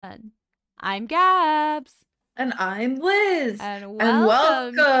And I'm Gabs, And I'm Liz. and And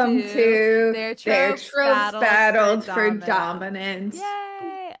welcome welcome to to Their Their Tropes Tropes Battles for Battles for Dominance. Dominance.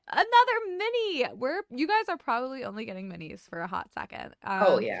 Yay! Another mini. You guys are probably only getting minis for a hot second.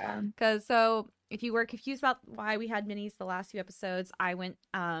 Oh, yeah. Because if you were confused about why we had minis the last few episodes, I went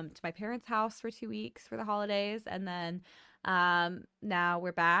to my parents' house for 2 weeks for the holidays, and then now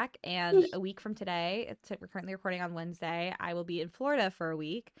we're back, and a week from today, we're currently recording on Wednesday, I will be in Florida for a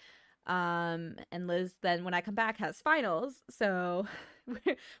week. And Liz then when I come back has finals, so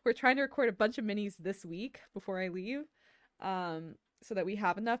we're trying to record a bunch of minis this week before I leave, so that we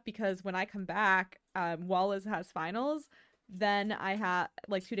have enough, because when I come back, while Liz has finals, then I have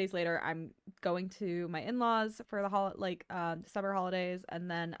like 2 days later I'm going to my in-laws for the summer holidays, and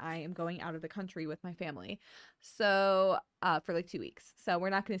then I am going out of the country with my family, so for like 2 weeks, so we're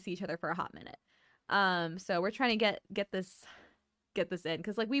not going to see each other for a hot minute. So we're trying to get this in,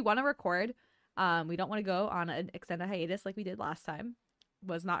 because like we want to record. We don't want to go on an extended hiatus like we did last time.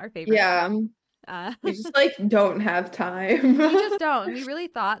 Was not our favorite. Yeah. We just like don't have We just time. don't. And we really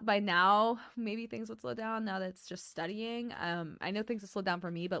thought by now maybe things would slow down now that it's just studying. I know things have slowed down for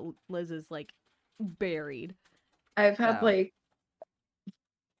me, but Liz is like buried. I've had So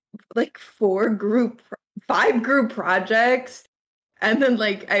like five group projects, and then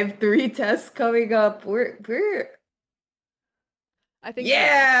like I have three tests coming up. We're I think,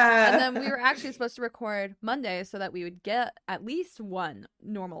 yeah. And then we yeah. were actually supposed to record Monday so that we would get at least one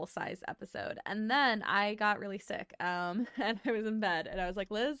normal size episode. And then I got really sick. And I was in bed, and I was like,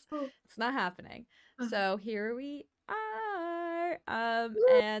 Liz, it's not happening. So here we are.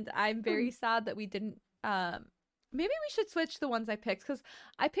 And I'm very sad that we didn't maybe we should switch the ones I picked, because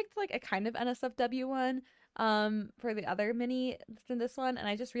I picked like a kind of NSFW one for the other mini than this one, and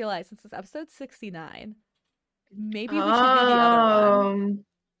I just realized since this episode 69, maybe we should do the other one. Um,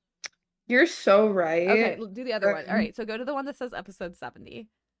 you're so Okay, right. do the other one. All right, so go to the one that says episode 70.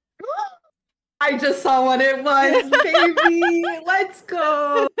 I just saw what it was, baby. Let's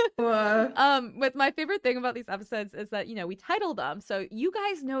go. With my favorite thing about these episodes is that, we title them, so you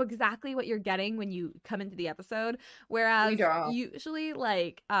guys know exactly what you're getting when you come into the episode. We Whereas don't. usually,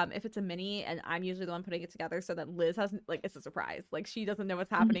 if it's a mini, and I'm usually the one putting it together, so that Liz has like it's a surprise. Like she doesn't know what's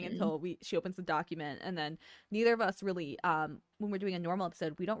happening Mhm. until she opens the document, and then neither of us really, when we're doing a normal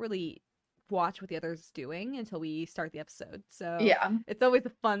episode, we don't really watch what the other's doing until we start the episode. So Yeah. it's always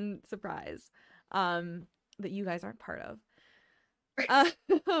a fun surprise that you guys aren't part of.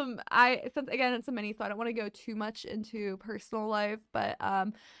 Since again it's a mini, so I don't want to go too much into personal life, but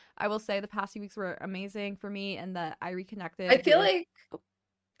I will say the past few weeks were amazing for me, and that I I reconnected feel with. like,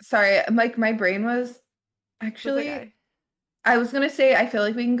 sorry, like my brain was That's actually, okay. I was gonna say I feel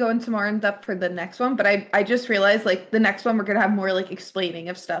like we can go into more in depth for the next one, but I just realized like the next one we're gonna have more like explaining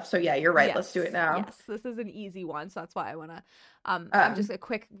of stuff. So yeah, you're right. Let's do it Yes, now. yes, this is an easy one, so that's why I want to. I'm just Um, a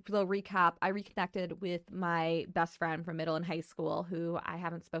quick little recap. I reconnected with my best friend from middle and high school, who I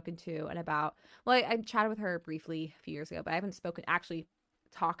haven't spoken to in about. Well, I chatted with her briefly a few years ago, but I haven't actually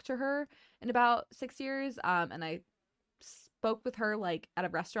talked to her in about 6 years. And I spoke with her like at a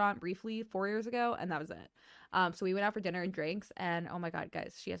restaurant briefly 4 years ago, and that was it. So we went out for dinner and drinks, and oh my god,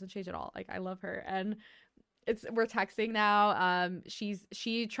 guys, she hasn't changed at all. Like I love her, and we're texting now.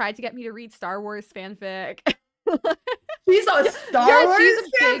 She tried to get me to read Star Wars fanfic. she's a Yeah, Star yeah, she's Wars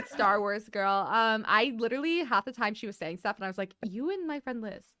a fan. big Star Wars girl. I literally half the time she was saying stuff, and I was like, you and my friend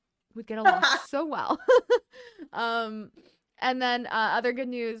Liz would get along so well. um, and then other good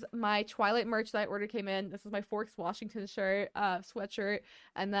news, my Twilight merch that I ordered came in. This is my Forks Washington sweatshirt,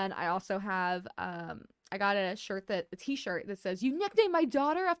 and then I also have I got a t-shirt that says, "You nicknamed my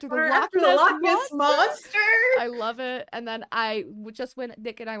daughter after the Or Loch after the Ness Loch Ness monster." monster. I love it. And then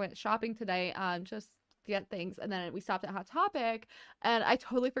Nick and I went shopping today, just to get things, and then we stopped at Hot Topic, and I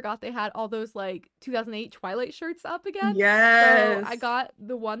totally forgot they had all those like 2008 Twilight shirts up again. So I Yes. got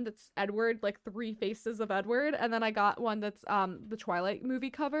the one that's Edward, like three faces of Edward, and then I got one that's the Twilight movie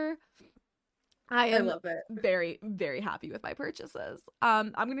cover. I I am love it. very, very happy with my purchases.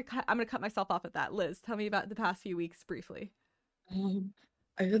 I'm gonna cut myself off at that. Liz, tell me about the past few weeks briefly. Um,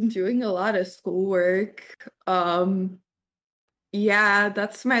 I've been doing a lot of schoolwork. Yeah,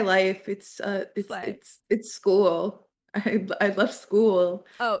 that's my life. Slay. It's school. I love school.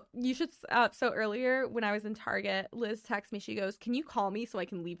 Oh, you should. So earlier when I was in Target, Liz texted me. She goes, "Can you call me so I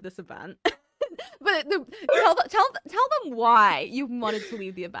can leave this event?" But tell them why you wanted to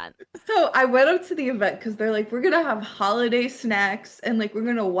leave the event. So I went up to the event because they're like, we're gonna have holiday snacks and like we're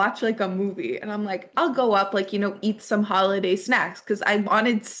gonna watch like a movie. And I'm like, I'll go up, like, eat some holiday snacks because I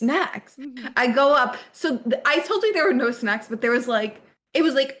wanted snacks. Mhm. I go up. So I told you there were no snacks, but there was like it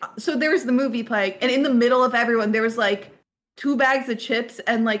was like, so there was the movie playing, and in the middle of everyone, there was like 2 bags of chips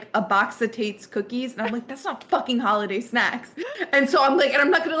and like a box of Tate's cookies. And I'm like, that's not fucking holiday snacks. And so I'm like, and I'm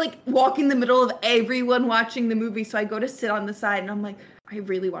not gonna like walk in the middle of everyone watching the movie. So I go to sit on the side and I'm like, I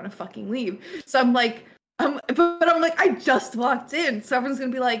really want to fucking leave. So I'm like, but I'm like, I just walked in. So everyone's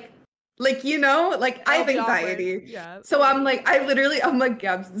gonna be like, you know, like I have It'll be awkward. anxiety. Yeah. So I'm like, I'm like,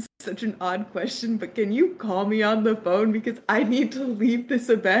 Gabs, this is such an odd question, but can you call me on the phone because I need to leave this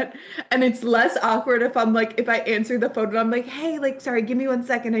event? And it's less awkward if I'm like, if I answer the phone and I'm like, hey, like, sorry, give me 1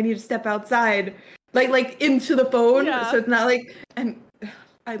 second, I need to step outside. Like into the phone. Yeah. So it's not like, and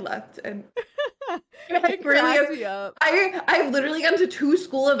I left and It cracks me up. I've literally gone to 2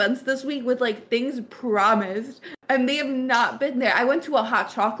 school events this week with like things promised, and they have not been there. I went to a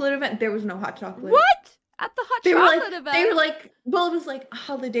hot chocolate event. There was no hot chocolate. What? At the hot chocolate event? They were like, well, it was like a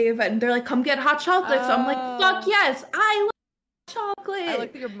holiday event. And they're like, come get hot chocolate. So I'm like, fuck yes, I love chocolate. I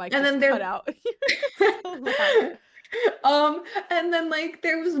like that your mic and just then cut out. And then like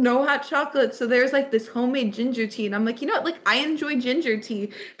there was no hot chocolate, so there's like this homemade ginger tea, and I'm like, you know what, like I enjoy ginger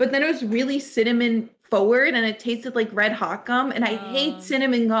tea, but then it was really cinnamon forward and it tasted like red hot gum, and I hate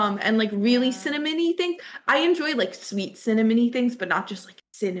cinnamon gum and like really cinnamony things. I enjoy like sweet cinnamony things, but not just like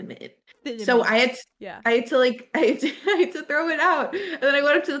cinnamon. So I had to throw it out, and then I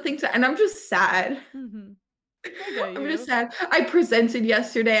went up to the thing and I'm just sad. Mm-hmm. I'm just sad. I presented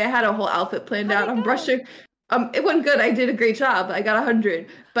yesterday. I had a whole outfit planned out. I'm brushing. It went good. I did a great job. I got 100.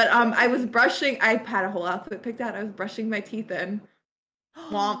 But I was brushing. I had a whole outfit picked out. I was brushing my teeth in.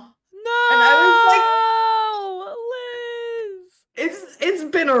 Womp. No. And I was like, Liz. It's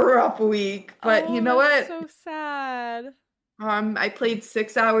been a rough week. But you know what? So sad. I played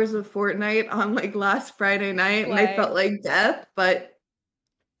 6 hours of Fortnite on like last Friday night, and I felt like death. But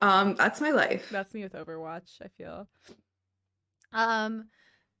that's my life. That's me with Overwatch, I feel.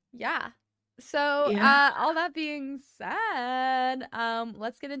 Yeah. So, all that being said,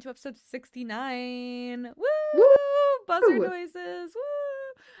 let's get into episode 69. Woo! Buzzer noises.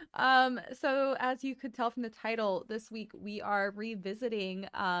 Woo! So as you could tell from the title, this week we are revisiting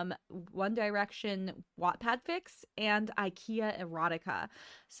One Direction Wattpad Fix and IKEA Erotica.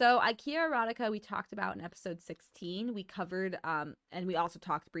 So IKEA Erotica we talked about in episode 16. We covered and we also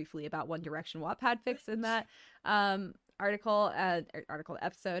talked briefly about One Direction Wattpad Fix in that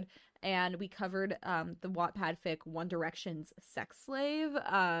episode. And we covered the Wattpad fic One Direction's Sex Slave.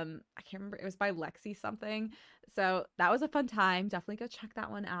 I can't remember. It was by Lexi something. So that was a fun time. Definitely go check that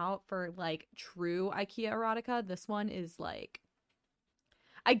one out for like true IKEA erotica. This one is like,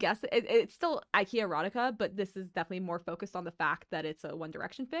 I guess it's still IKEA erotica, but this is definitely more focused on the fact that it's a One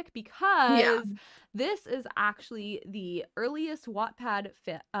Direction fic because this is actually the earliest Wattpad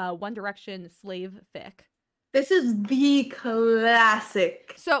One Direction slave fic. This is the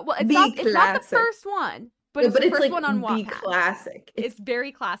classic. So, well, it's not the first one, but it's the first one on Wattpad. The classic. It's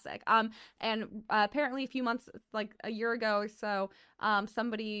very classic. And apparently a few months, like a year ago or so,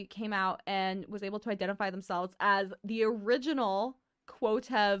 somebody came out and was able to identify themselves as the original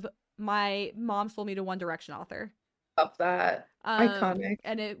Quotev My Mom Sold Me to One Direction author. Love that. Iconic.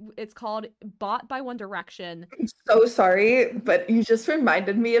 And it's called Bought by One Direction. I'm so sorry, but you just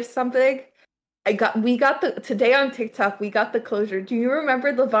reminded me of something. Today on TikTok, we got the closure. Do you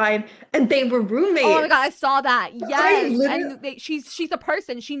remember the Vine? And they were roommates. Oh my god, I saw that. Yes. And she's a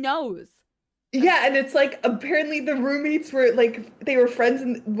person. She knows. Yeah, and it's like apparently the roommates were like they were friends,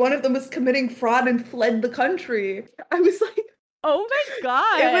 and one of them was committing fraud and fled the country. I was like, oh my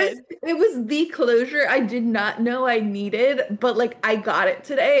god. It was the closure I did not know I needed, but like I got it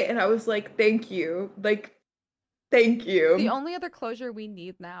today, and I was like, thank you. Like, thank you. The only other closure we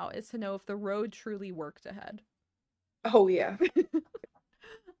need now is to know if the road truly worked ahead. Oh yeah.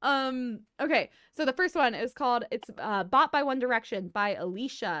 Okay, so the first one is called Bought by One Direction by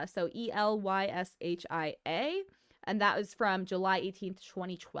Elysha, so Elysha, and that was from July 18th,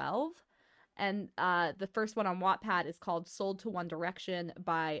 2012. And the first one on Wattpad is called Sold to One Direction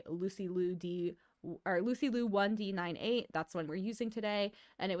by Lucy Lou 1D98. That's one we're using today,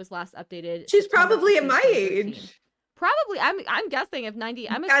 and it was last updated. She's probably at my age. Probably, I'm guessing if 90.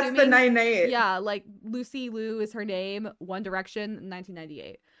 I'm That's assuming. the 98. Yeah, like Lucy Lou is her name. One Direction,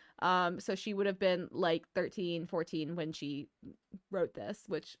 1998. So she would have been like 13, 14 when she wrote this,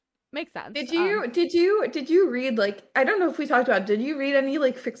 which makes sense. Did you read, like, I don't know if we talked about, did you read any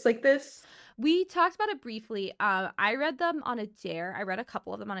like fics like this? We talked about it briefly. I read them on a dare. I read a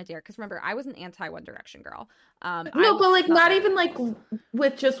couple of them on a dare because remember, I was an anti One Direction girl. I No, was but like not not very even into like those.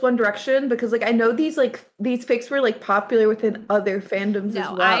 with just One Direction because like I know these fics were like popular within other fandoms as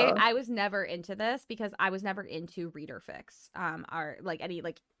No, I well. I was never into this because I was never into reader fics, or like any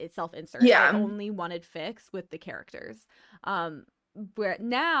like self insert. I Yeah. only wanted fics with the characters. Um, where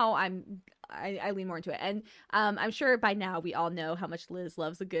now I lean more into it, and I'm sure by now we all know how much Liz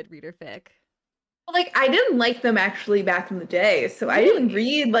loves a good reader fic. Like I didn't like them actually back in the day. So I didn't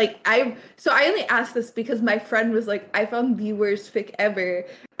Really? read like I only asked this because my friend was like, I found the worst fic ever.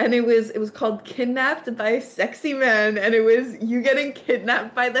 And it was called Kidnapped by a Sexy Man and it was you getting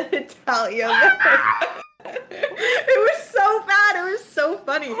kidnapped by the Italian. It was so bad. It was so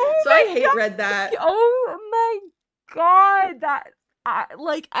funny. Oh So I my hate read that. Oh my God, that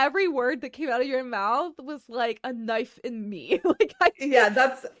like every word that came out of your mouth was like a knife in me. Like I Yeah,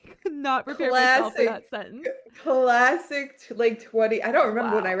 that's could not prepare myself for that classic. sentence. Like 20. I don't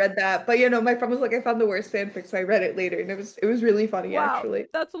remember when I Wow. read that, but my friend was like, I found the worst fanfic, so I read it later, and it was really funny Wow, actually.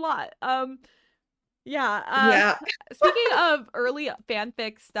 that's a lot. Yeah, Yeah. speaking of early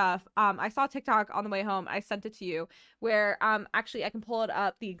fanfic stuff, I saw TikTok on the way home. I sent it to you where actually I can pull it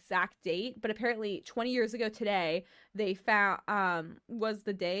up the exact date, but apparently 20 years ago today, they found was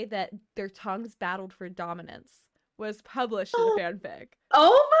the day that Their Tongues Battled for Dominance was published in a fanfic.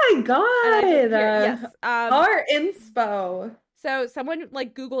 Oh my And I just God. here, yes. Our inspo. So someone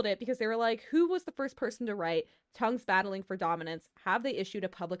like Googled it because they were like, who was the first person to write Tongues Battling for Dominance? Have they issued a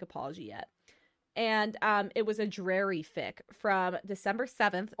public apology yet? And it was a dreary fic from December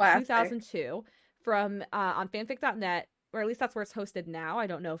 7th, Classic. 2002 from on fanfic.net, or at least that's where it's hosted now. I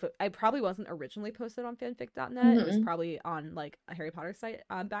don't know if I probably wasn't originally posted on fanfic.net. It was Mhm. probably on like a Harry Potter site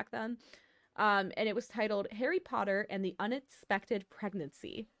back then. And it was titled Harry Potter and the Unexpected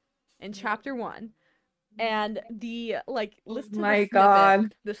Pregnancy in chapter 1. And the like Oh listen to my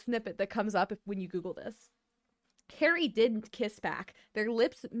God. the snippet that comes up when you Google this. Harry didn't kiss back, their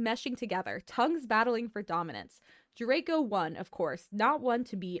lips meshing together, tongues battling for dominance. Draco won, of course, not one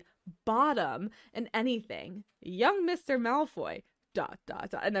to be bottom in anything. Young Mr. Malfoy. Dot dot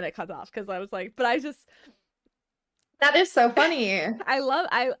dot. And then it cuts off because I was like, but I just That is so funny. I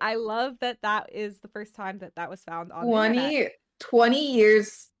love that that is the first time that that was found on the internet. 20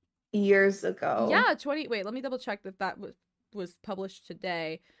 years ago. Yeah, 20. Wait, let me double check that that was published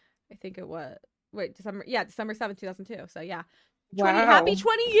today. I think it was. Wait, December. Yeah, December 7th, 2002. So yeah. 20 Wow. happy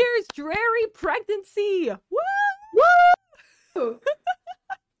 20 years dreary pregnancy. Woo! Woo!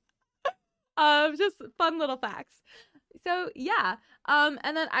 Just fun little facts. So yeah.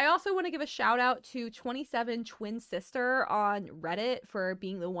 And then I also want to give a shout out to 27 Twin Sister on Reddit for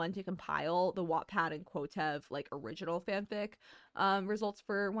being the one to compile the Wattpad and Quotev like original fanfic results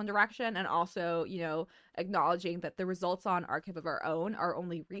for One Direction, and also, you know, acknowledging that the results on Archive of Our Own are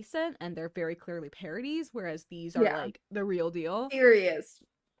only recent and they're very clearly parodies, whereas these are like the real deal. Serious.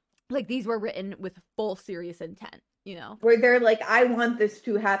 Like these were written with full serious intent, you know. Where they're like, I want this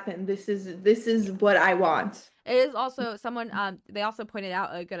to happen. This is what I want. It is also someone they also pointed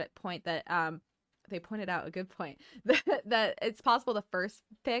out a good point that that it's possible the first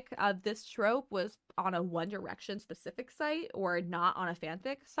pick of this trope was on a One Direction specific site or not on a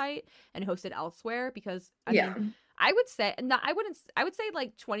fanfic site and hosted elsewhere, because I mean, I would say I would say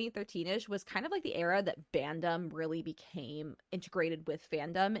like 2013ish was kind of like the era that fandom really became integrated with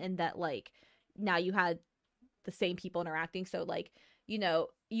fandom, and that like now you had the same people interacting, so like, you know,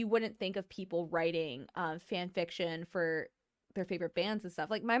 you wouldn't think of people writing fan fiction for their favorite bands and stuff.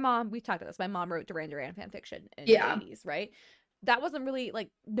 Like my mom, we've talked about this. My mom wrote Duran Duran fan fiction in the 80s, right? That wasn't really like,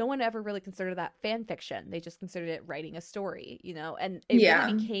 no one ever really considered that fan fiction. They just considered it writing a story, you know, and it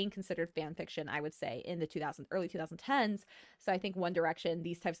really became considered fan fiction, I would say, in the early 2010s. So I think One Direction,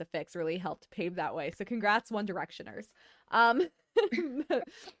 these types of fics really helped pave that way. So congrats, One Directioners.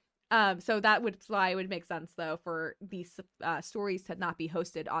 So that would why it would make sense though for these stories to not be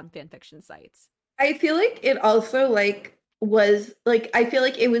hosted on fanfiction sites. I feel like it also like was like I feel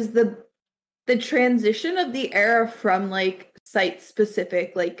like it was the transition of the era from like site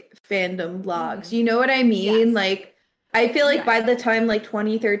specific like fandom blogs. You know what I mean? Yes. Like I feel like by the time like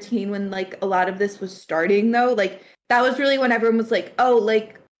 2013 when like a lot of this was starting though, like that was really when everyone was like, oh,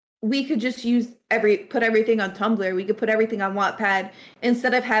 like we could just put everything on Tumblr. We could put everything on Wattpad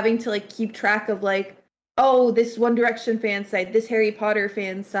instead of having to like keep track of like, oh, this One Direction fan site, this Harry Potter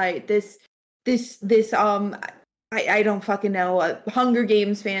fan site, this I don't fucking know, a Hunger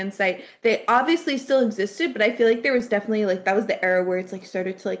Games fan site. They obviously still existed, but I feel like there was definitely like that was the era where it's like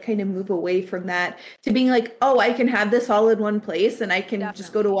started to like kind of move away from that to being like, oh, I can have this all in one place and I can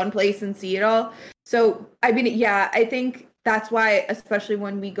just go to Definitely. one place and see it all. So I mean, yeah, I think that's why, especially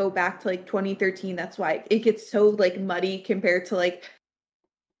when we go back to like 2013, that's why it gets so like muddy compared to like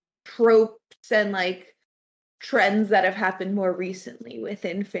tropes and like trends that have happened more recently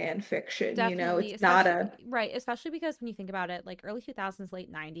within fan fiction. You know, Definitely, it's not especially a right, especially because when you think about it, like early 2000s,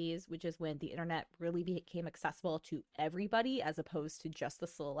 late 90s, which is when the internet really became accessible to everybody as opposed to just the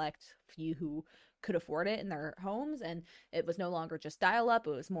select few who could afford it in their homes, and it was no longer just dial up, it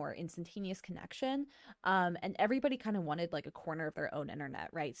was more instantaneous connection. And everybody kind of wanted like a corner of their own internet,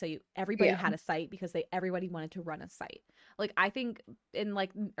 right? So everybody yeah. had a site because everybody wanted to run a site. Like I think in like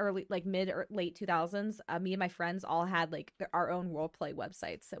early like mid or late 2000s, me and my friends all had like our own role play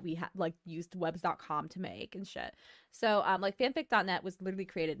websites that we had like used webs.com to make and shit. So like fanfic.net was literally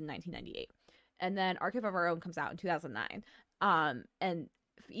created in 1998, and then Archive of Our Own comes out in 2009. And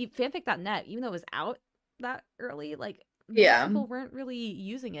fanfic.net, even though it was out that early, like most Yeah. people weren't really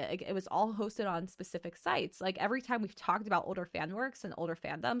using it. It was all hosted on specific sites. Like every time we've talked about older fan works and older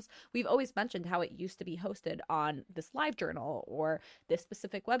fandoms, we've always mentioned how it used to be hosted on this live journal or this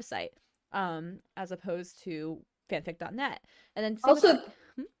specific website, as opposed to fanfic.net. And then same with Also,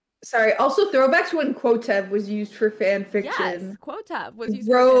 sorry, also throwback to when Quotev was used for fan yes, fiction. Quotab was used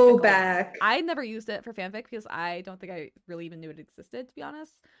for fanfic a lot. Throwback. I never used it for fanfic because I don't think I really even knew it existed, to be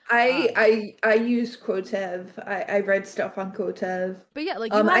honest. I Um, I I use Quotev. I read stuff on Quotev. But yeah,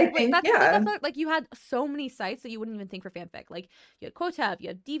 like you I had like think that's yeah. not, like you had so many sites that you wouldn't even think for fanfic. Like you had Quotab, you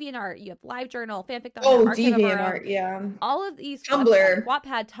had DeviantArt, you have LiveJournal, Fanfic.net, Oh, Archive of Our Own. DeviantArt, yeah. All of these websites, Tumblr.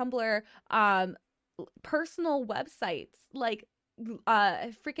 Wattpad, Tumblr, personal websites, like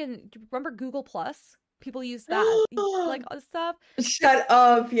freaking remember Google Plus? People use that like all this stuff. Shut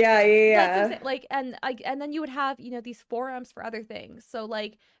up. Yeah, yeah, That's what I'm yeah. saying. Like, and then you would have, these forums for other things. So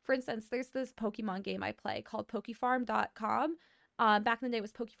like, for instance, there's this Pokemon game I play called Pokefarm.com. Back in the day it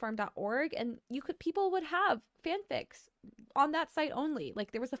was Pokefarm.org, and people would have fanfics on that site only.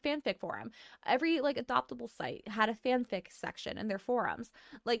 Like there was a fanfic forum. Every like adoptable site had a fanfic section in their forums.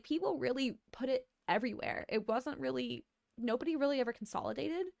 Like people really put it everywhere. It wasn't really nobody really ever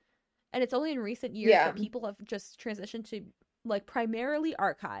consolidated. And it's only in recent years Yeah. that people have just transitioned to like primarily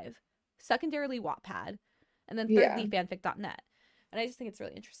archive, secondarily Wattpad, and then Yeah. thirdly fanfic.net. And I just think it's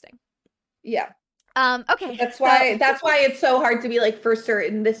really interesting. Yeah. Okay, That's so why it's so hard to be like for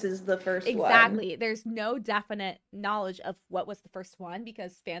certain this is the first one. exactly. There's no definite knowledge of what was the first one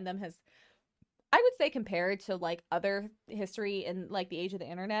because fandom has, I would say, compared to like other history in like the age of the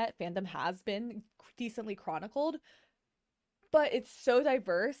internet, fandom has been decently chronicled, but it's so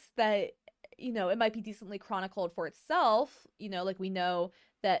diverse that it might be decently chronicled for itself. Like we know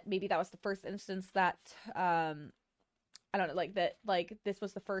that maybe that was the first instance that I don't know, like that, like this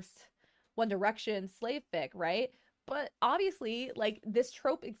was the first One Direction slave fic, right? But obviously, like this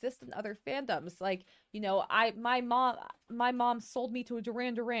trope exists in other fandoms. Like, my mom sold me to a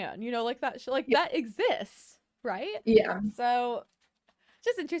Duran Duran. Like that, like Yeah. that exists, right? Yeah. So,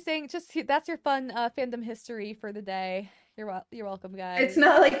 just interesting. Just that's your fun fandom history for the day. You're welcome, It's guys.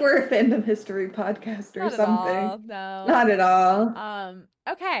 not like we're a fandom history podcast or Not at something. all. No. Not at all.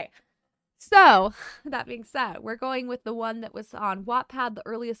 Okay. So, that being said, we're going with the one that was on Wattpad, the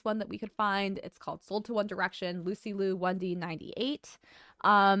earliest one that we could find. It's called Sold to One Direction, Lucy Liu 1D98.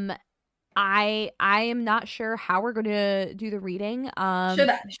 Um, I am not sure how we're going to do the reading.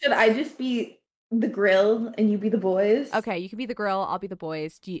 Should I just be the grill and you be the boys? Okay, you can be the girl, I'll be the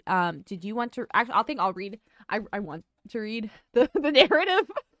boys. Did you want to actually I think I'll read I want to read the narrative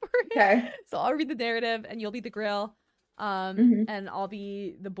for it. Okay. So I'll read the narrative and you'll be the grill. Mhm. And I'll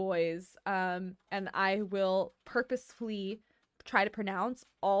be the boys. And I will purposefully try to pronounce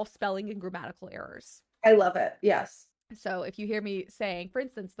all spelling and grammatical errors. I love it. Yes. So if you hear me saying, for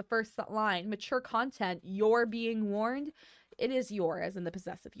instance, the first line, mature content, you're being warned, it is your, as in the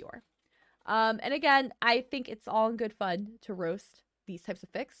possessive your. And again, I think it's all in good fun to roast these types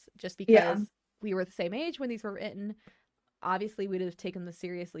of fics just because Yeah. we were the same age when these were written. Obviously, we'd have taken this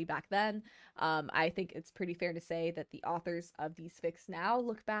seriously back then. I think it's pretty fair to say that the authors of these fics now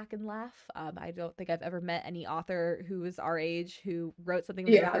look back and laugh. I don't think I've ever met any author who is our age who wrote something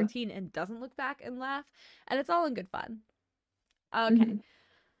when they were Yeah. 13 and doesn't look back and laugh. And it's all in good fun. Okay. Mhm.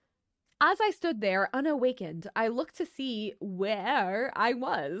 As I stood there, unawakened, I looked to see where I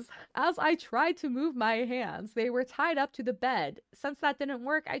was. As I tried to move my hands, they were tied up to the bed. Since that didn't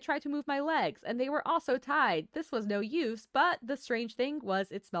work, I tried to move my legs, and they were also tied. This was no use, but the strange thing was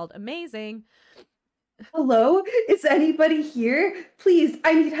it smelled amazing. Hello? Is anybody here? Please,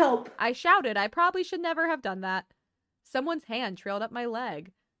 I need help. I shouted. I probably should never have done that. Someone's hand trailed up my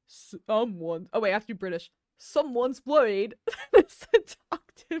leg. Someone. Oh, wait, I have to be British. Someone's worried. This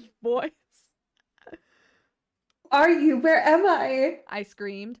seductive voice. Are you? Where am I? I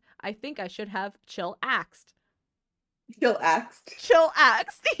screamed. I think I should have chill axed. Still axed. Chill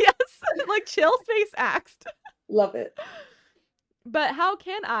axed. Yes. Like chill space axed. Love it. But how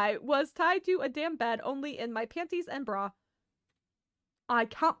can I? Was tied to a damn bed only in my panties and bra. I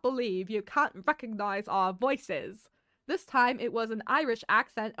can't believe you can't recognize our voices. This time it was an Irish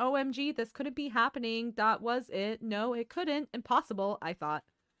accent. OMG, this couldn't be happening. That was it. No, it couldn't. Impossible, I thought.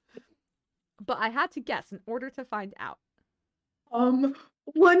 But I had to guess in order to find out.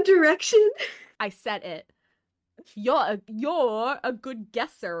 One Direction? I said it. You're a good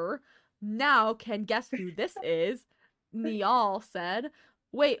guesser. Now can guess who this is. Niall said.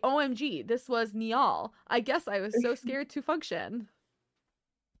 Wait, OMG, this was Niall. I guess I was so scared to function.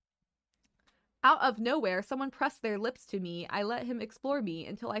 Out of nowhere, someone pressed their lips to me. I let him explore me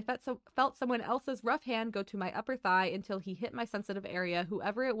until I felt someone else's rough hand go to my upper thigh until he hit my sensitive area.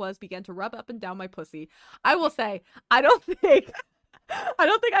 Whoever it was began to rub up and down my pussy. I will say, I don't think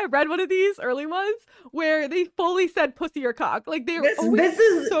I read one of these early ones where they fully said pussy or cock. Like they were always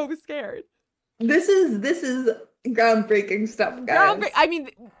so scared. This is groundbreaking stuff, guys. I mean,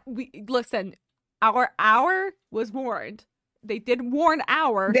 listen. Our hour was warned. They did warn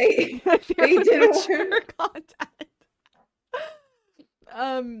our. They did warn content.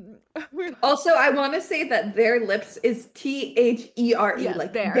 Also, I want to say that their lips is THERE, yes,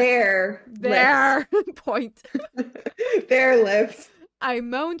 like their point. Their lips. I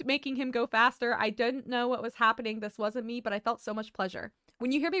moaned, making him go faster. I didn't know what was happening. This wasn't me, but I felt so much pleasure.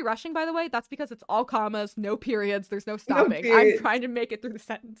 When you hear me rushing, by the way, that's because it's all commas, no periods, there's no stopping. I'm trying to make it through the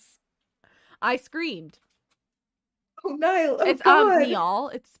sentence. I screamed. Oh, Niall. Oh, it's God. Niall.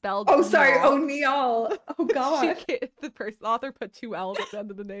 It's spelled. Oh, sorry. Niall. Oh, Niall. Oh, God. The author put 2 L's at the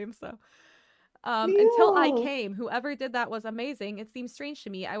end of the name, so. Until I came, whoever did that was amazing. It seemed strange to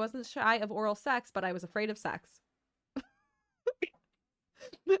me. I wasn't shy of oral sex, but I was afraid of sex.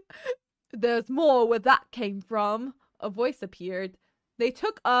 There's more where that came from. A voice appeared. They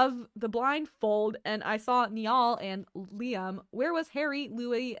took of the blindfold, and I saw Niall and Liam. Where was Harry,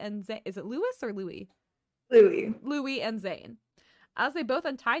 Louis, and Zane? Is it Louis or Louis? Louis and Zane. As they both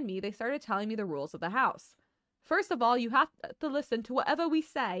untied me, they started telling me the rules of the house. First of all, you have to listen to whatever we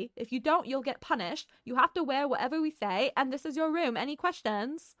say. If you don't, you'll get punished. You have to wear whatever we say, and this is your room. Any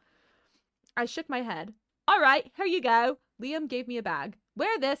questions? I shook my head. All right, here you go. Liam gave me a bag.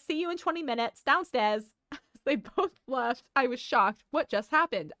 Wear this. See you in 20 minutes. Downstairs. They both left. I was shocked. What just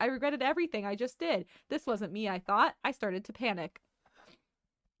happened? I regretted everything I just did. This wasn't me, I thought. I started to panic.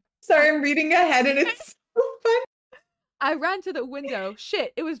 Sorry, I'm reading ahead and it's so funny. I ran to the window.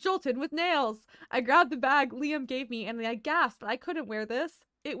 Shit, it was Jolton with nails. I grabbed the bag Liam gave me and I gasped. I couldn't wear this.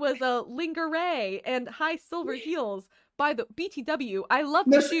 It was a lingerie and high silver heels. By the BTW, I love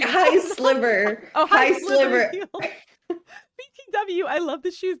the shoes. High sliver. Oh, high sliver. BTW, I love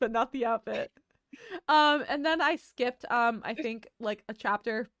the shoes, but not the outfit. And then I skipped, I think, like a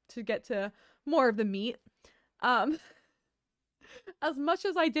chapter to get to more of the meat. As much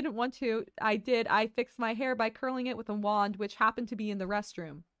as I didn't want to, I fixed my hair by curling it with a wand, which happened to be in the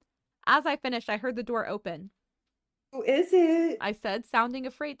restroom. As I finished, I heard the door open. Who is it? I said, sounding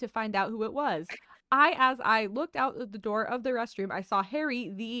afraid to find out who it was. As I looked out of the door of the restroom, I saw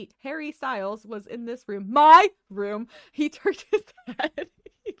Harry, the Harry Styles, was in this room. My room! He turned his head.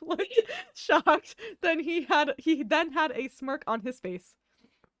 He looked shocked. He then had a smirk on his face.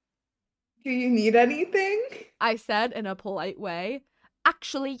 Do you need anything? I said in a polite way.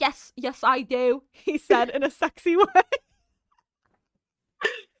 Actually, yes, I do, he said in a sexy way.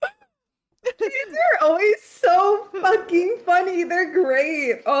 These are always so fucking funny. They're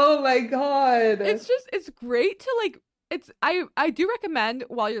great. Oh my God. It's great to I do recommend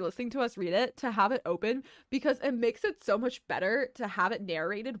while you're listening to us read it to have it open because it makes it so much better to have it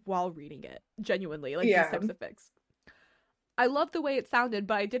narrated while reading it. Genuinely, these types of fics. I loved the way it sounded,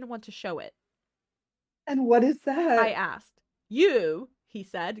 but I didn't want to show it. And what is that? I asked. You, he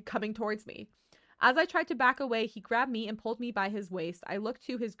said, coming towards me. As I tried to back away, he grabbed me and pulled me by his waist. I looked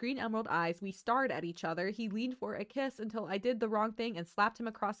to his green emerald eyes. We stared at each other. He leaned for a kiss until I did the wrong thing and slapped him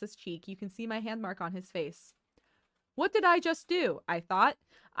across his cheek. You can see my hand mark on his face. What did I just do? I thought.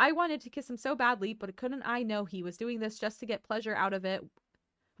 I wanted to kiss him so badly, but couldn't I know he was doing this just to get pleasure out of it?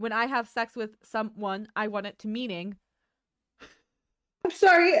 When I have sex with someone, I want it to meaning. I'm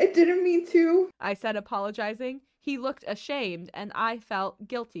sorry, I didn't mean to. I said, apologizing. He looked ashamed, and I felt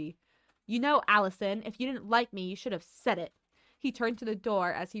guilty. You know, Allison, if you didn't like me, you should have said it. He turned to the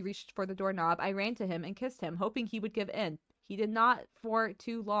door. As he reached for the doorknob, I ran to him and kissed him, hoping he would give in. He did not for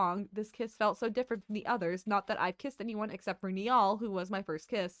too long. This kiss felt so different from the others. Not that I've kissed anyone except for Niall, who was my first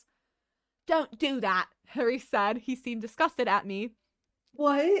kiss. Don't do that, Harry said. He seemed disgusted at me.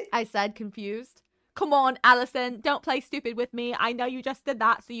 What? I said, confused. Come on, Allison, don't play stupid with me. I know you just did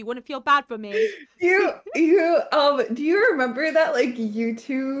that so you wouldn't feel bad for me. Do you remember that like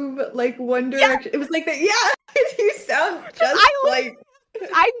YouTube like One Direction? It was like that. Yeah, you sound just like.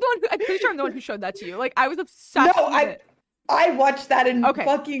 I'm pretty sure I'm the one who showed that to you. Like I was obsessed with it. I watched that in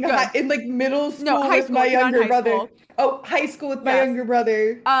fucking in like middle school with my younger brother. Oh, high school with my younger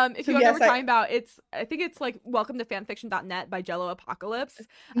brother. If you know what we're talking about, I think it's like Welcome to Fanfiction.net by Jello Apocalypse.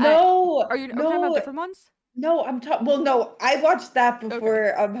 No, are you talking about different ones? No, no, I watched that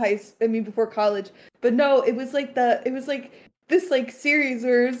before before college. But no, it was like this like series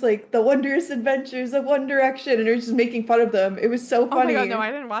where it was like the wondrous adventures of One Direction, and it was just making fun of them. It was so funny. Oh my god, no,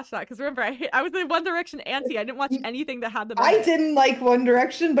 I didn't watch that because remember I was the One Direction auntie. I didn't watch anything that had them. I didn't like One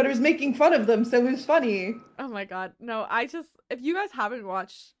Direction, but it was making fun of them, so it was funny. Oh my god, no, if you guys haven't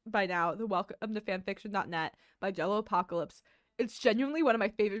watched by now the Welcome to Fanfiction.net by Jello Apocalypse, it's genuinely one of my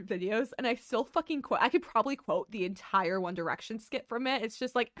favorite videos, and I still fucking quote. I could probably quote the entire One Direction skit from it. It's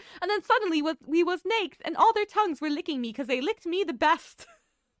just like, and then suddenly we was naked, and all their tongues were licking me because they licked me the best.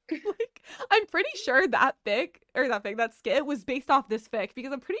 Like, I'm pretty sure that skit was based off this fic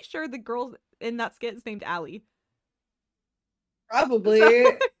because I'm pretty sure the girl in that skit is named Allie. Probably.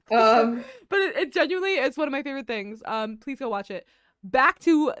 But it genuinely is one of my favorite things. Please go watch it. Back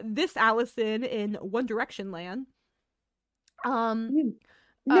to this Allison in One Direction land.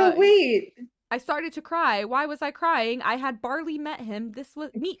 Wait. I started to cry. Why was I crying? I had Barley meet him.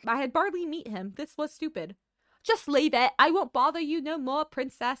 I had Barley meet him. This was stupid. Just leave it. I won't bother you no more,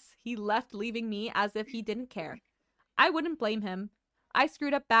 princess. He left, leaving me as if he didn't care. I wouldn't blame him. I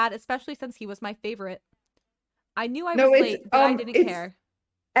screwed up bad, especially since he was my favorite. I knew I was late, but I didn't care.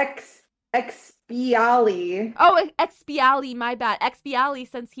 Expiali. Oh, Expiali, my bad. Expiali,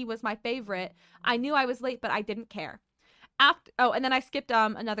 since he was my favorite. I knew I was late, but I didn't care. And then I skipped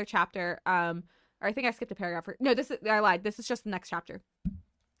another chapter. Or I think I skipped a paragraph. I lied. This is just the next chapter.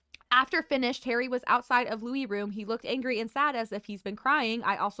 After finished, Harry was outside of Louis' room. He looked angry and sad as if he's been crying.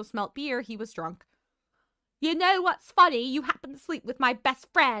 I also smelt beer. He was drunk. You know what's funny? You happen to sleep with my best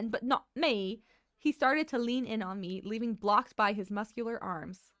friend, but not me. He started to lean in on me, leaving blocked by his muscular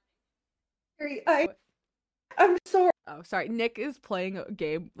arms. Harry, I'm sorry. Oh, sorry. Nick is playing a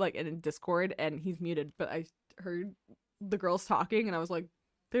game like in Discord, and he's muted, but I heard the girls talking, and I was like,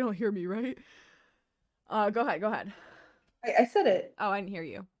 they don't hear me, right? Go ahead. I said it. Oh, I didn't hear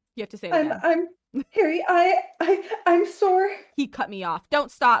you. You have to say it again. I'm Harry, I'm sorry. He cut me off.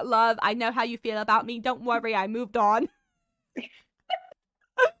 Don't start, love. I know how you feel about me. Don't worry, I moved on.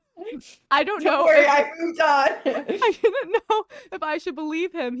 I don't know. Don't worry, I moved on. I didn't know if I should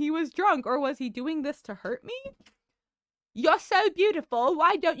believe him. He was drunk, or was he doing this to hurt me? You're so beautiful.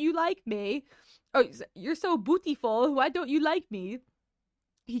 Why don't you like me? Oh, you're so beautiful. Why don't you like me?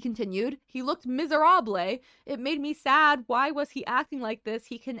 He continued. He looked miserable. It made me sad. Why was he acting like this?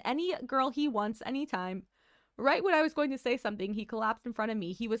 He can any girl he wants anytime. Right when I was going to say something, he collapsed in front of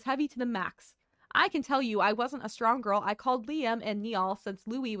me. He was heavy to the max. I can tell you I wasn't a strong girl. I called Liam and Niall since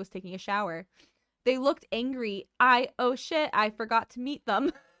Louis was taking a shower. They looked angry. Oh shit, I forgot to meet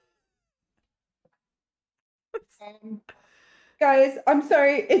them. Guys, I'm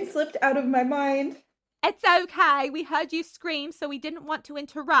sorry. It slipped out of my mind. It's okay. We heard you scream, so we didn't want to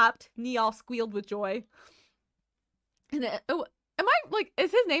interrupt. Niall squealed with joy. And am I like?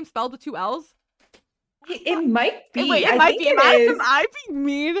 Is his name spelled with 2 L's? It might be. Wait, it might be. Am I being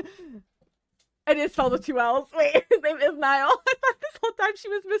mean? It is spelled with 2 L's. Wait, his name is Niall. I thought this whole time she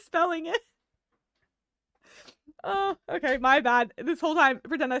was misspelling it. Oh, okay, my bad. This whole time,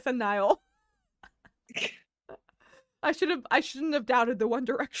 pretend I said Niall. I shouldn't have doubted the One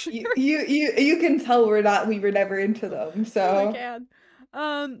Direction. You can tell we were never into them, so. I can.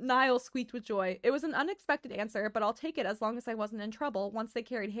 Niall squeaked with joy. It was an unexpected answer, but I'll take it as long as I wasn't in trouble. Once they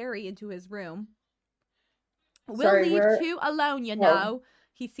carried Harry into his room. We'll leave you alone, you know.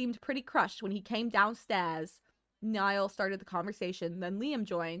 He seemed pretty crushed when he came downstairs. Niall started the conversation, then Liam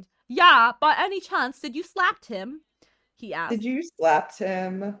joined. Yeah, by any chance, did you slap him? He asked. Did you slap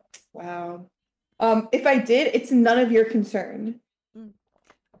him? Wow. If I did, it's none of your concern.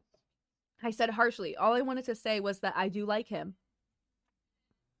 I said harshly. All I wanted to say was that I do like him.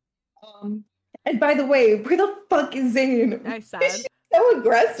 And by the way, where the fuck is Zayn? I said. She's so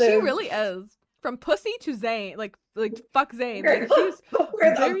aggressive. She really is. From pussy to Zayn, like fuck Zayn. Like,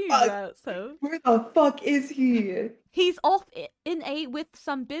 Where There the you fuck? go. So Where the fuck is he? he's off in a with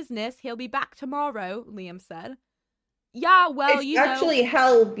some business. He'll be back tomorrow, Liam said. Yeah, well, It's actually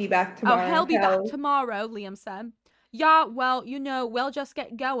hell be back Oh, tomorrow. he'll be back Hell. tomorrow, Liam said. Yeah, well, we'll just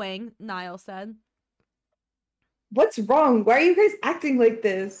get going, Niall said. What's wrong? Why are you guys acting like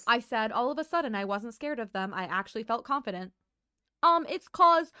this? I said, all of a sudden, I wasn't scared of them. I actually felt confident. It's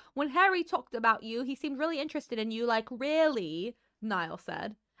cause when Harry talked about you, he seemed really interested in you. Like, really? Niall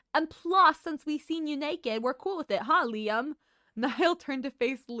said. And plus, since we seen you naked, we're cool with it, huh, Liam? Niall turned to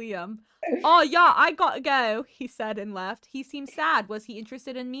face Liam. Oh, yeah, I gotta go, he said and left. He seemed sad. Was he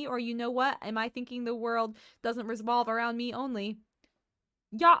interested in me? Or you know what? Am I thinking the world doesn't revolve around me only?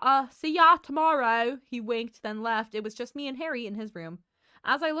 Yeah, see ya tomorrow. He winked, then left. It was just me and Harry in his room.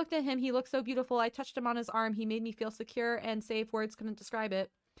 As I looked at him, he looked so beautiful. I touched him on his arm. He made me feel secure and safe. Words couldn't describe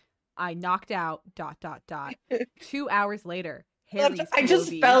it. I knocked out, ... 2 hours later, Harry's I just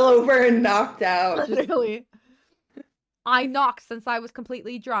POV. fell over and knocked out. Literally. I knocked since I was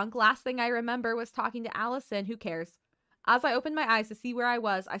completely drunk. Last thing I remember was talking to Allison. Who cares? As I opened my eyes to see where I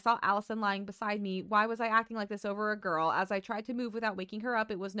was, I saw Allison lying beside me. Why was I acting like this over a girl? As I tried to move without waking her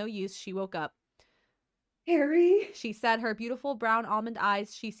up, it was no use. She woke up. Harry? She said, her beautiful brown almond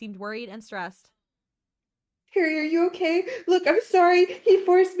eyes. She seemed worried and stressed. Harry, are you okay? Look, I'm sorry. He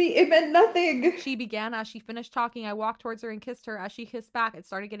forced me. It meant nothing. She began. As she finished talking, I walked towards her and kissed her. As she kissed back, it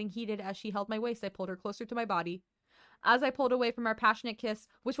started getting heated. As she held my waist, I pulled her closer to my body. As I pulled away from our passionate kiss,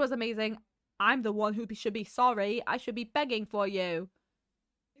 which was amazing, I'm the one who should be sorry. I should be begging for you.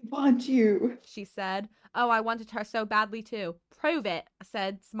 I want you, she said. Oh, I wanted her so badly too. Prove it, I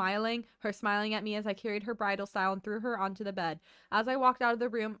said, smiling, her smiling at me as I carried her bridal style and threw her onto the bed. As I walked out of the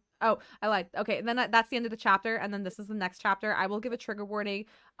room, oh, I lied. Okay, then that's the end of the chapter, and then this is the next chapter. I will give a trigger warning.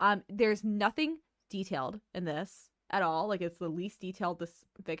 There's nothing detailed in this at all. Like, it's the least detailed this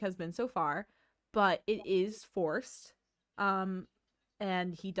fic has been so far, but it is forced.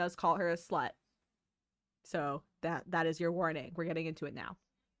 And he does call her a slut. So that is your warning. We're getting into it now.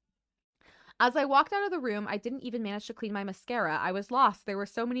 As I walked out of the room, I didn't even manage to clean my mascara. I was lost. There were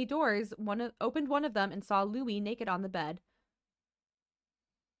so many doors. Opened one of them and saw Louis naked on the bed.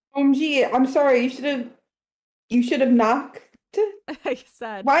 OMG, I'm sorry. You should have knocked. I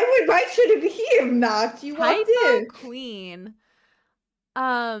said. Why should he have knocked? You walked in. Queen.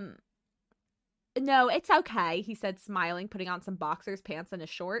 No, it's okay, he said, smiling, putting on some boxers, pants, and a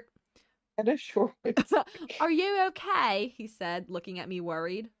short. And a short. Are you okay? He said, looking at me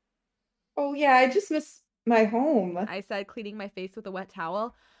worried. Oh, yeah, I just miss my home, I said, cleaning my face with a wet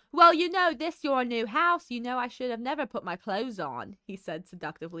towel. Well, this your new house. I should have never put my clothes on, he said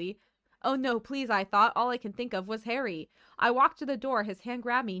seductively. Oh no, please, I thought. All I can think of was Harry. I walked to the door, his hand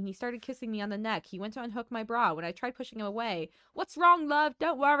grabbed me, and he started kissing me on the neck. He went to unhook my bra when I tried pushing him away. What's wrong, love?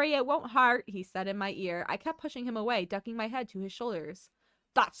 Don't worry, it won't hurt, he said in my ear. I kept pushing him away, ducking my head to his shoulders.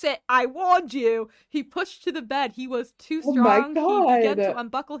 That's it, I warned you! He pushed to the bed. He was too strong. Oh my God. He began to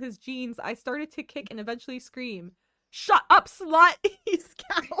unbuckle his jeans. I started to kick and eventually scream. Shut up, slut! He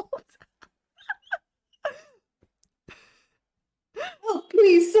scowled. Oh,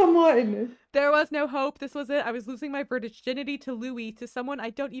 please, someone. There was no hope. This was it. I was losing my virginity to Louis, to someone I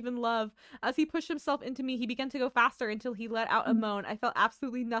don't even love. As he pushed himself into me, he began to go faster until he let out a moan. I felt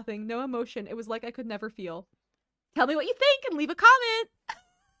absolutely nothing, no emotion. It was like I could never feel. Tell me what you think and leave a comment.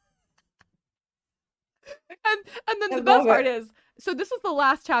 and then the best part is, so this is the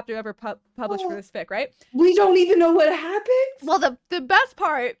last chapter ever published for this fic, right? We don't even know what happened. Well, the best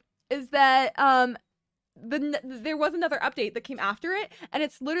part is that there was another update that came after it, and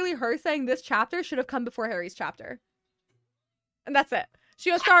it's literally her saying this chapter should have come before Harry's chapter. And that's it. She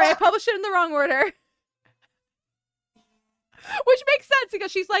goes, sorry, I published it in the wrong order. Which makes sense,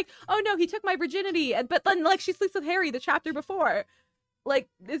 because she's like, oh no, he took my virginity. But then, like, she sleeps with Harry the chapter before. Like,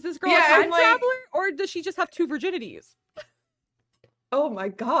 is this girl a time traveler? Or does she just have two virginities? Oh my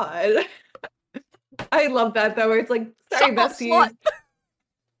God. I love that, though, where it's like, sorry, bestie.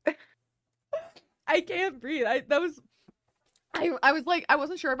 I can't breathe. I was like, I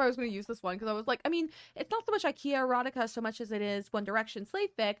wasn't sure if I was going to use this one, because I was like, I mean, it's not so much IKEA erotica so much as it is One Direction slave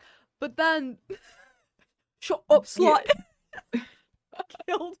fic, but then shut up, slut. Yeah.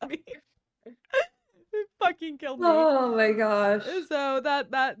 Killed me. It fucking killed me. Oh my gosh. So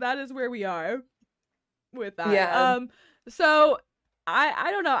that is where we are with that. Yeah. So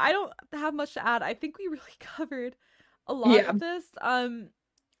I don't know. I don't have much to add. I think we really covered a lot of this.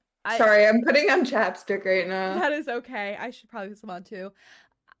 Sorry, I'm putting on chapstick right now. That is okay. I should probably put some on too.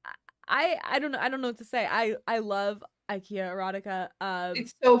 I don't know. I don't know what to say. I love IKEA erotica.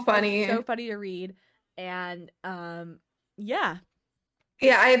 It's so funny. It's so funny to read, and yeah.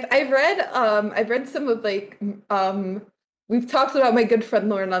 Yeah, I've read some of like we've talked about my good friend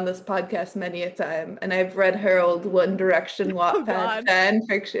Lauren on this podcast many a time, and I've read her old One Direction Oh Wattpad God. fan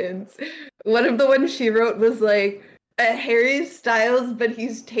fictions. One of the ones she wrote was like Harry Styles, but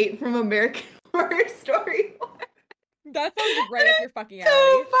he's Tate from American Horror Story. That sounds right up your fucking So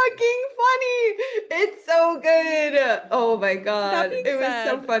alley. fucking funny. It's so good. Oh my That god. being It was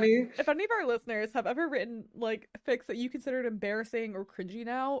so said, funny. if any of our listeners have ever written like fics that you considered embarrassing or cringy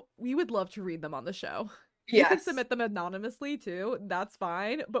now, we would love to read them on the show. You can Yes. submit them anonymously too. That's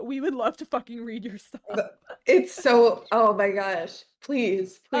fine, but we would love to fucking read your stuff. It's so, oh my gosh.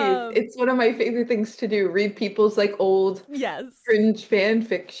 Please, please. Um, It's one of my favorite things to do. Read people's like old yes. cringe fan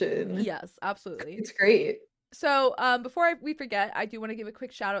fiction. Yes, absolutely. It's great. So, before we forget, I do want to give a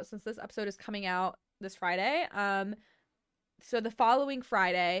quick shout out since this episode is coming out this Friday. So the following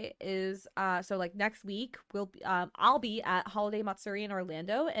Friday is so like next week I'll be at Holiday Matsuri in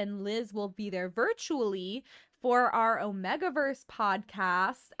Orlando, and Liz will be there virtually for our Omegaverse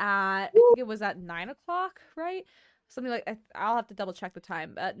podcast at, I think it was at 9 o'clock, right? Something like, I'll have to double check the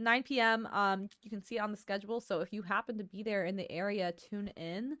time. At 9 p.m. You can see it on the schedule. So if you happen to be there in the area, tune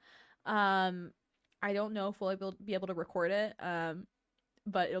in. I don't know if we'll be able to record it,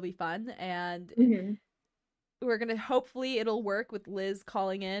 but it'll be fun, and Mhm. we're gonna, hopefully it'll work with Liz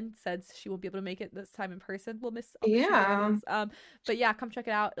calling in since she won't be able to make it this time in person. I'll miss you there, Yeah. Liz. But yeah, come check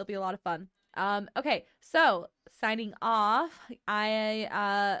it out. It'll be a lot of fun. Okay, so signing off.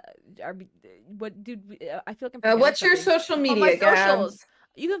 What dude? I feel like I'm forgetting What's your something. social Oh, media, my socials. Gabs?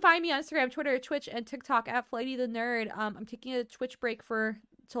 You can find me on Instagram, Twitter, Twitch, and TikTok at Flighty the Nerd. I'm taking a Twitch break for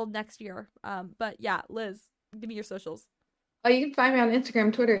till next year. But yeah, Liz, give me your socials. You can find me on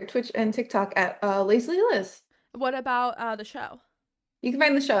Instagram, Twitter, Twitch, and TikTok at Lazily Liz. What about the show? You can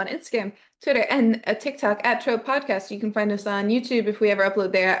find the show on Instagram, Twitter, and TikTok at Trope Podcast. You can find us on YouTube if we ever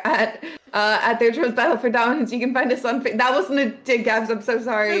upload there at their Trope Battle for Dominance. You can find us on. That wasn't a dig, Gabs. I'm so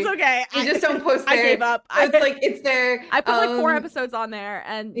sorry. It's okay. We just don't post there. I gave up. It's like it's there. I put like 4 episodes on there,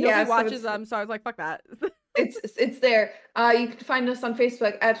 and nobody watches them, so I was like, "Fuck that." It's there. You can find us on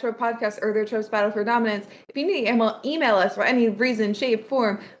Facebook at Trope Podcast or their Tropes Battle for Dominance. If you need to email us for any reason, shape,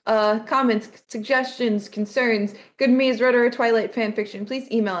 form, comments, suggestions, concerns, good me's, Rotor, or Twilight fanfiction, please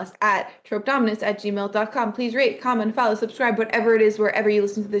email us at tropedominance@gmail.com. Please rate, comment, follow, subscribe, whatever it is, wherever you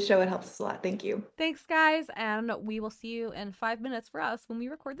listen to the show. It helps us a lot. Thank you. Thanks, guys, and we will see you in 5 minutes for us when we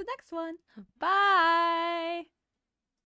record the next one. Bye.